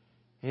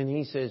 And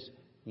he says,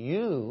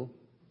 you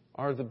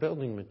are the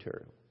building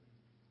material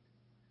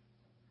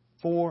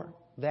for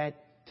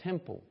that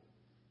temple.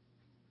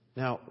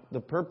 Now, the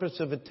purpose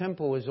of a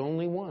temple is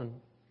only one: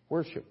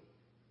 worship.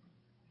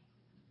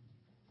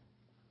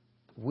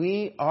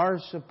 We are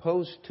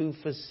supposed to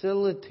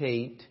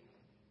facilitate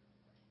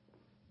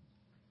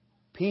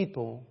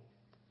people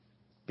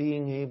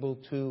being able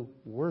to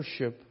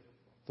worship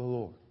the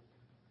Lord.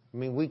 I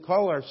mean, we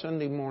call our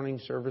Sunday morning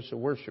service a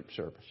worship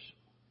service.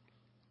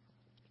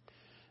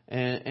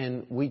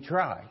 And we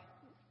try.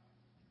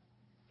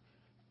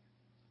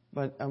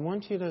 But I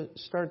want you to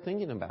start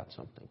thinking about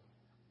something.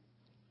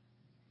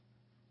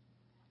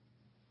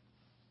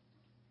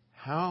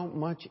 How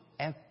much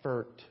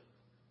effort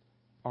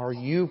are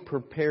you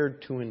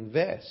prepared to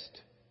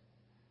invest,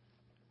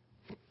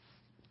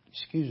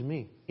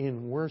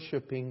 in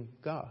worshiping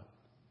God?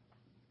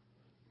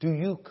 Do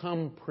you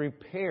come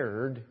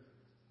prepared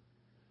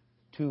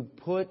to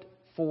put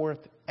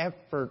forth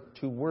effort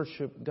to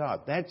worship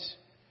God? That's,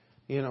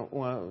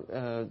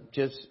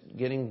 Just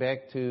getting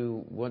back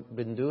to what we've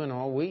been doing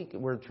all week,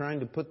 we're trying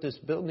to put this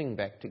building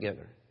back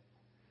together.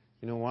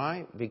 You know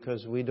why?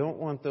 Because we don't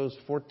want those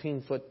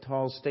 14-foot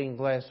tall stained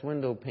glass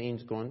window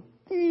panes going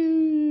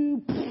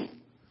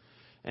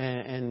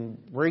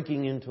and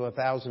breaking into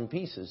 1,000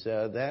 pieces.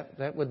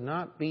 That would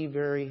not be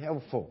very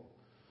helpful.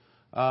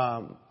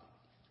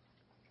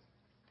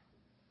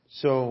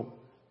 So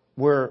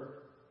we're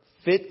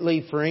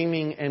fitly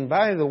framing. And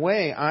by the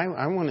way,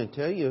 I want to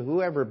tell you,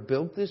 whoever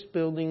built this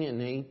building in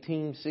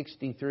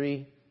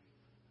 1863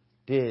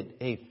 did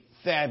a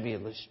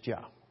fabulous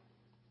job.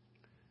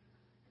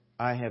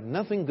 I have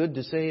nothing good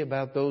to say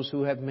about those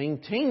who have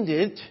maintained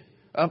it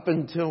up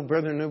until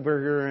Brother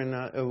Newberger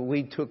and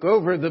we took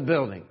over the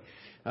building,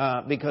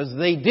 because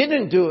they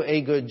didn't do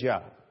a good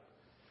job.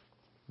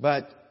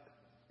 But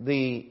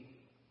the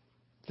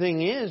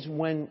thing is,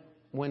 when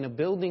a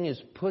building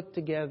is put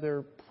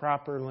together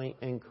properly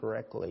and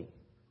correctly,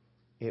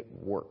 it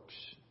works.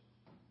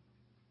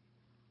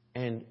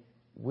 And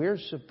we're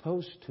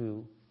supposed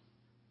to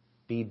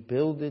be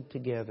builded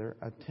together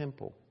a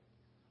temple.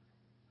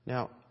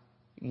 Now,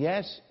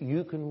 yes,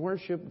 you can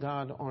worship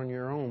God on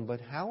your own,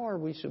 but how are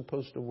we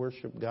supposed to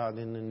worship God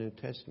in the New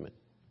Testament?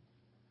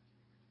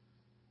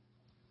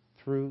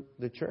 Through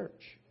the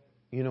church.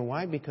 You know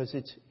why? Because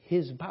it's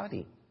His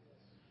body.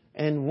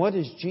 And what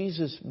is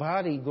Jesus'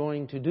 body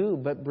going to do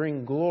but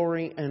bring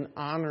glory and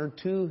honor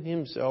to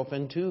Himself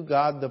and to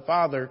God the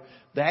Father?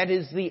 That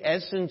is the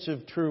essence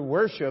of true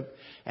worship.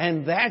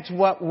 And that's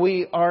what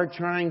we are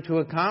trying to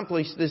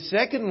accomplish. The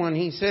second one,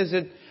 he says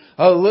it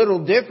a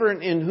little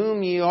different, in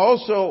whom ye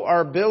also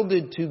are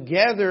builded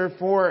together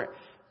for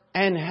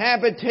an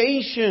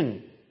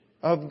habitation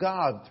of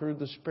God through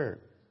the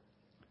Spirit.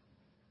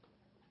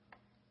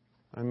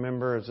 I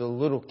remember as a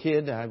little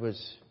kid, I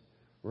was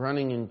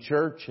running in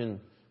church and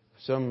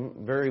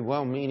some very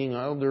well-meaning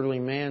elderly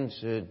man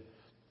said,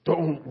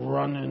 "Don't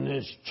run in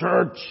this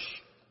church.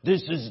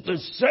 This is the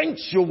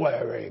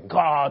sanctuary.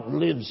 God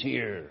lives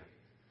here."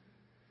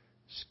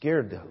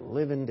 Scared the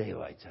living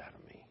daylights out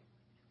of me.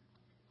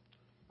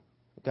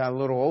 Got a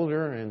little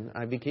older and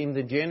I became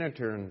the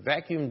janitor and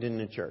vacuumed in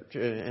the church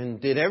and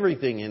did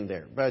everything in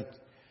there. But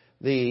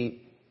the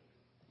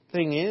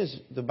thing is,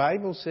 the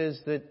Bible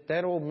says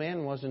that old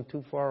man wasn't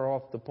too far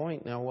off the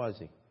point, now was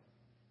he?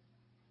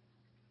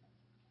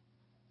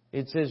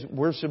 It says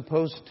we're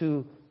supposed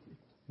to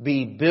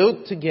be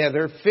built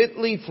together,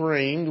 fitly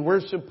framed.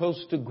 We're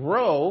supposed to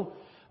grow,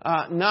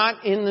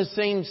 not in the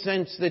same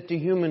sense that the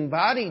human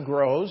body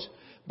grows,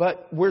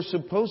 but we're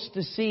supposed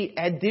to see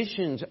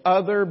additions,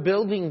 other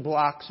building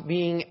blocks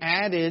being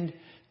added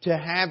to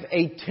have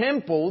a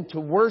temple to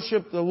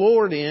worship the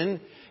Lord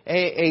in,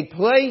 a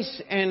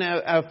place and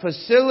a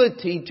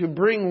facility to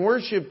bring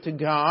worship to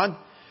God.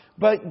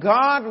 But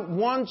God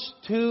wants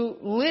to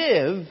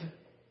live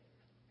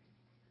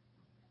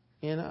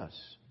in us.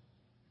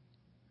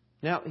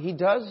 Now, He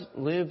does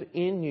live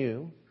in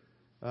you.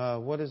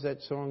 What is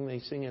that song they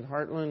sing at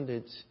Heartland?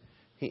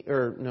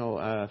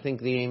 I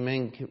think the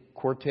Amen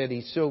Quartet.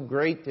 He's so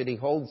great that He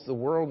holds the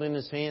world in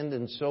His hand,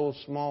 and so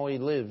small He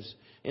lives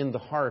in the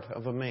heart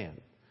of a man.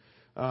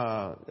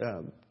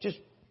 Just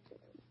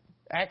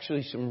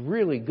actually some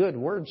really good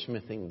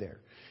wordsmithing there.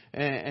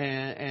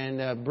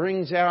 And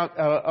brings out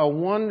a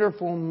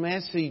wonderful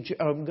message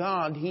of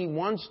God. He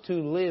wants to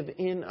live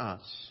in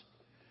us.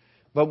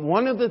 But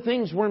one of the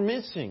things we're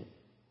missing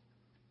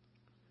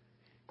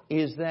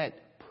is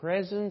that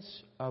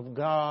presence of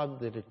God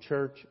that a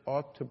church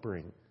ought to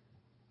bring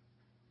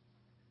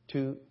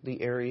to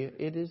the area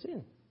it is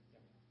in.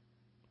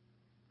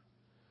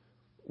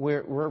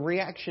 We're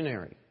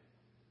reactionary.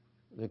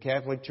 The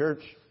Catholic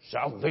Church,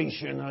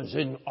 salvation is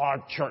in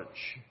our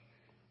church.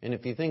 And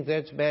if you think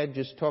that's bad,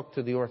 just talk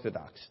to the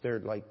Orthodox. They're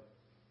like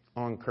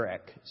on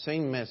crack.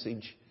 Same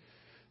message.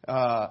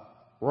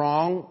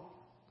 Wrong.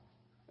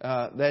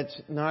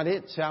 That's not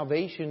it.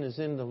 Salvation is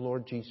in the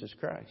Lord Jesus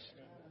Christ.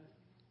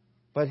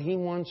 But He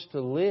wants to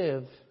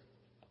live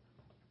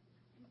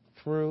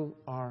through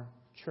our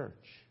church.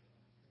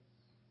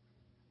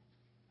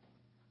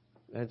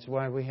 That's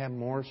why we have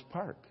Morris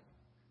Park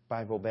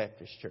Bible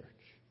Baptist Church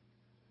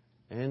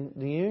and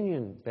the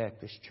Union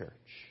Baptist Church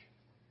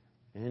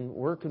and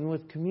working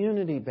with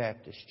Community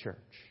Baptist Church.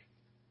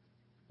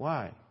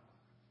 Why?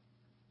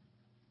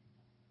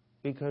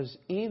 Because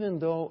even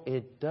though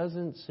it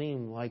doesn't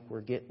seem like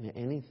we're getting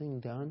anything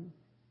done,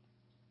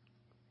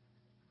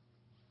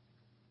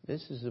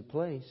 this is a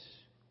place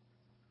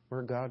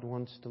where God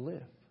wants to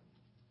live.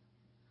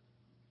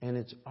 And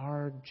it's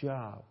our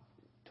job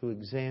to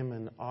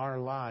examine our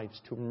lives,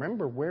 to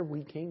remember where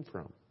we came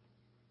from.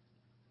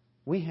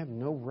 We have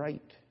no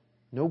right,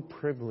 no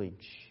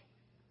privilege,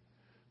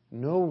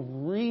 no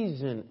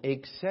reason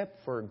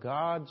except for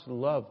God's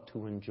love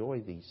to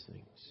enjoy these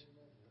things.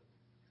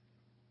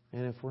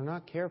 And if we're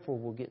not careful,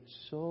 we'll get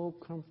so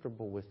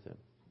comfortable with them.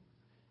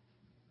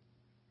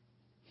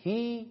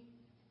 He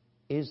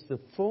is the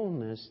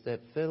fullness that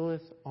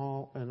filleth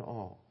all in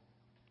all.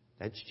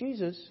 That's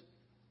Jesus.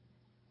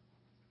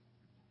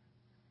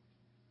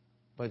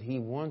 But He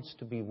wants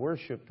to be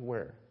worshipped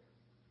where?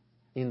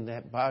 In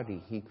that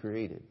body He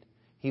created.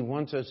 He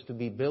wants us to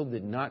be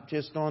builded not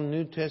just on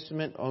New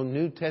Testament,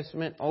 Old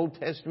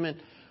Testament,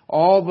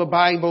 all the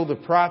Bible, the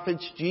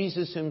prophets.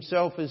 Jesus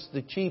Himself is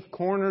the chief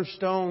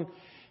cornerstone.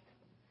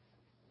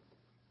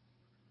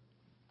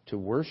 To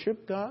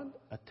worship God,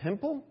 a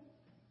temple,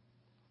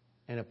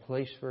 and a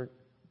place for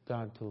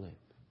God to live.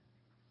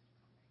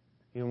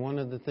 You know, one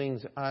of the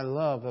things I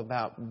love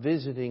about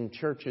visiting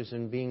churches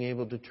and being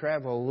able to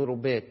travel a little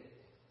bit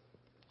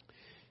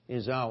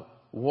is I'll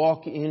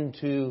walk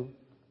into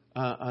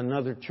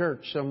another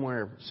church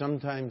somewhere,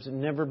 sometimes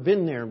never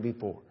been there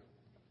before.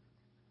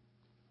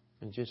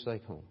 And just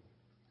like home.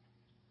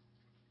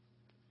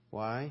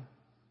 Why?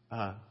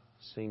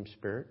 Same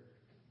Spirit,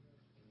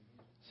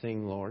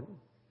 same Lord.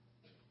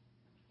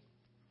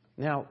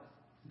 Now,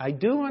 I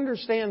do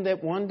understand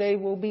that one day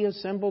we'll be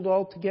assembled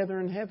all together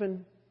in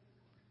heaven.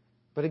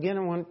 But again,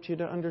 I want you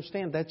to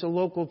understand that's a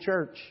local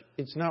church.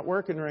 It's not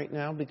working right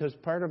now because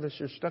part of us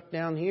are stuck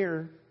down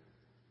here.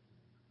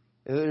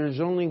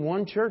 There's only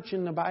one church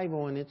in the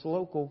Bible and it's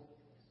local.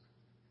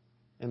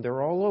 And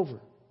they're all over.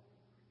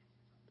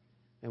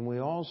 And we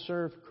all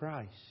serve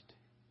Christ.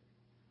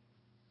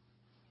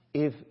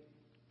 If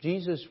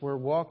Jesus were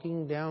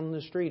walking down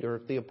the street, or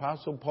if the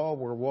Apostle Paul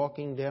were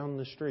walking down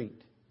the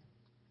street,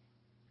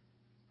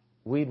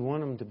 we'd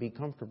want him to be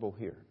comfortable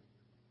here.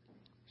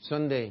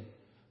 Sunday,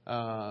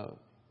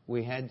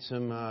 we had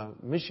some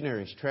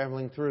missionaries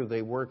traveling through.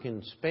 They work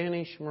in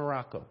Spanish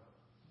Morocco.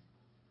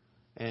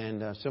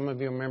 And some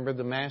of you remember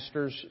the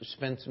masters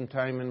spent some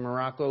time in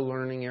Morocco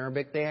learning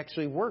Arabic. They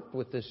actually worked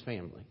with this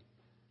family.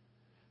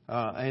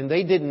 And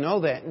they didn't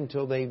know that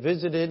until they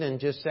visited and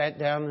just sat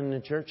down in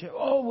the church.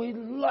 Oh, we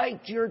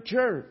liked your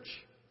church.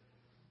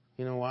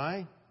 You know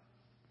why?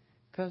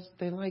 Because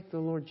they like the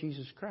Lord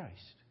Jesus Christ.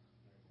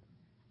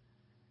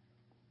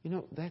 You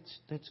know,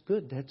 that's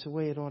good. That's the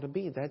way it ought to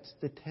be. That's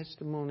the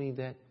testimony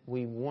that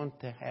we want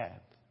to have.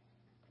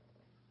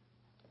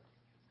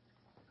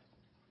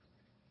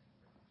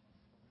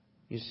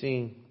 You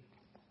see,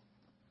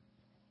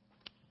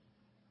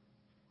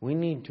 we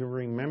need to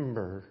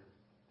remember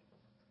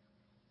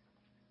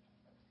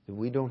that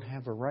we don't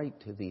have a right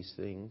to these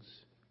things,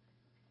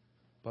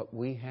 but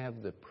we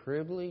have the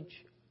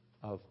privilege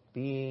of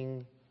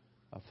being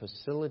a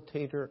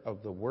facilitator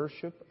of the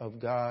worship of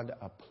God,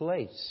 a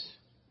place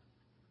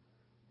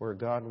where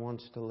God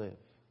wants to live.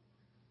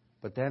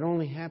 But that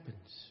only happens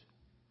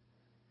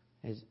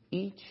as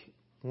each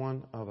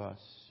one of us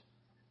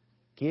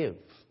give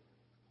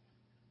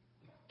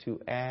to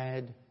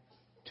add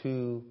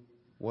to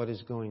what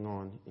is going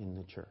on in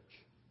the church.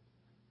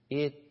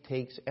 It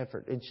takes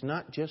effort. It's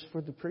not just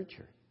for the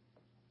preacher.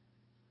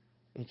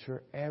 It's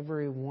for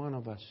every one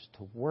of us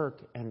to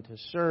work and to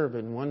serve.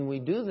 And when we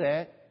do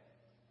that,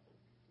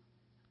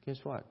 guess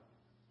what?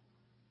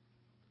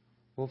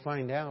 We'll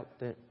find out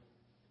that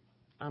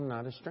I'm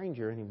not a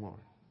stranger anymore.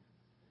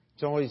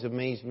 It's always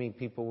amazed me.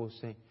 People will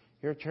say,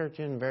 your church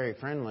isn't very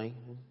friendly.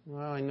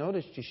 Well, I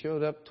noticed you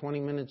showed up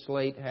 20 minutes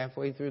late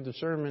halfway through the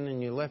sermon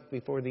and you left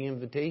before the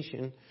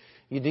invitation.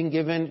 You didn't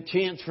give any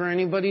chance for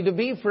anybody to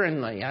be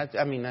friendly.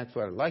 I mean, that's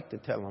what I'd like to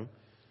tell them.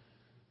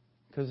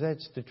 Because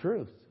that's the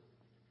truth.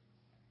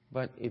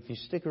 But if you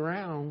stick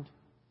around,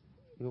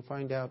 you'll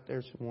find out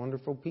there's some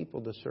wonderful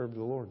people to serve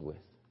the Lord with.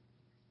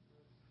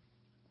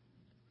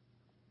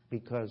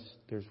 Because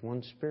there's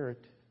one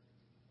Spirit.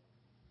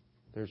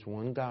 There's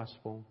one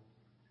gospel.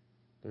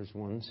 There's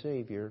one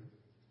Savior.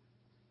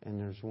 And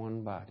there's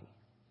one body.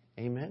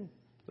 Amen?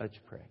 Let's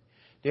pray.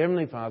 Dear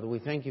Heavenly Father, we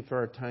thank you for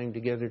our time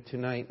together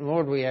tonight. And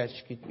Lord, we ask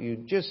you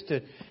just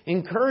to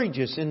encourage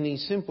us in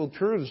these simple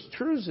truths.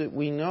 Truths that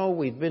we know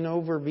we've been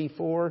over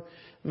before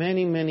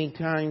many, many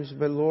times.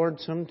 But Lord,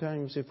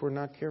 sometimes if we're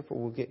not careful,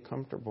 we'll get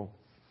comfortable.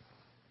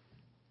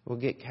 We'll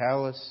get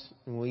callous.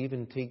 And we'll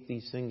even take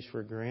these things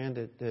for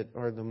granted that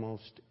are the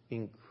most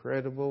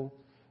incredible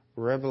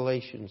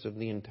revelations of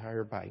the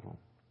entire Bible.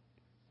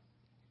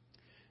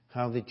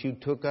 How that you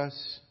took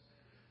us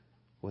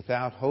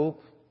without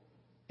hope,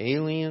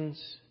 aliens,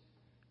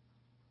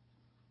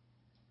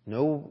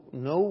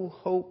 no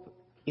hope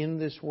in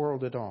this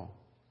world at all,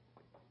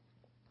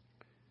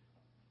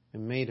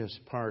 and made us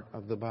part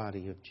of the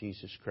body of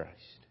Jesus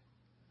Christ.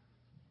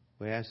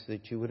 We ask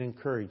that you would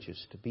encourage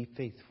us to be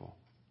faithful.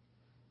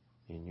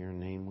 In your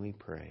name we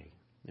pray.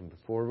 And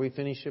before we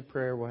finish the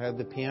prayer, we'll have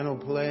the piano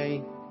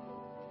play.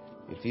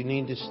 If you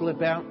need to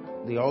slip out,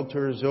 the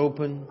altar is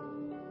open.